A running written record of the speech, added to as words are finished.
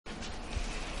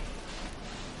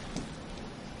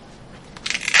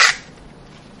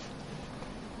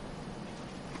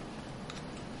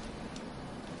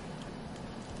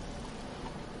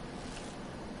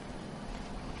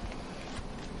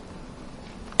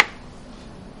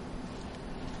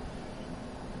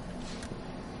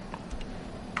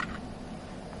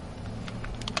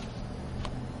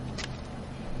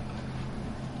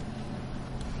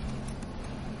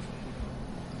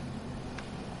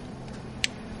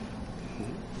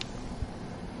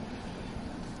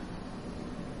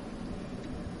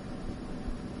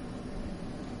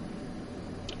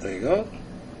There you go.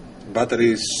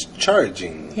 Battery is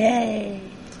charging. Yay.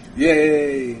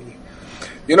 Yay.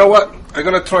 You know what? I'm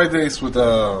going to try this with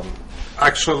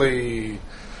actually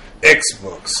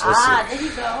Xbox. There you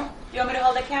go. You want me to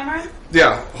hold the camera?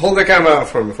 Yeah, hold the camera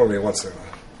for me 1 second.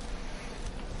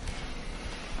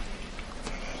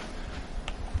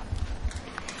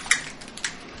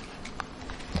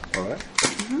 All right.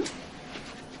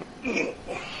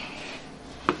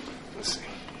 Let's see.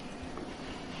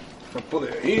 I'll put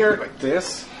it here like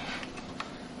this.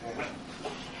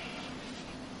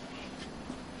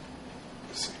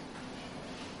 Let's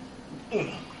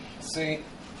see. See.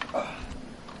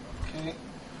 Okay.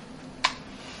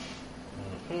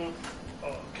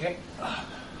 Okay.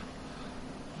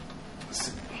 Let's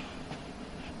see.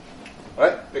 All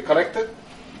right, they connected?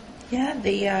 Yeah,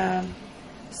 the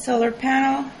solar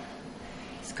panel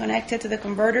is connected to the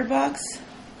converter box.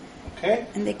 Okay.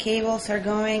 And the cables are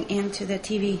going into the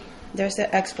TV. There's the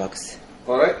Xbox.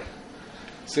 All right.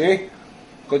 See?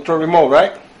 Control remote,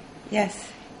 right? Yes.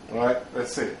 All right,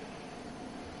 let's see.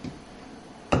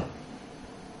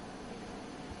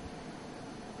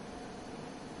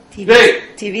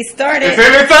 TV started. It's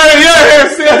every time,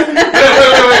 yes!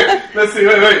 Wait. Let's see,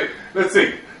 let's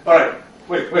see. All right,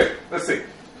 wait, let's see.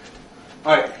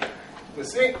 All right,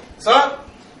 let's see. Stop.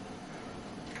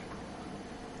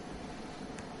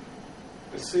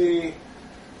 Let's see.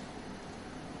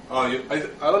 Oh, I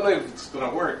don't know if it's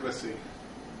gonna work. Let's see.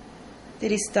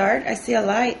 Did he start? I see a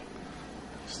light.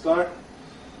 Start.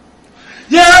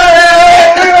 Yeah!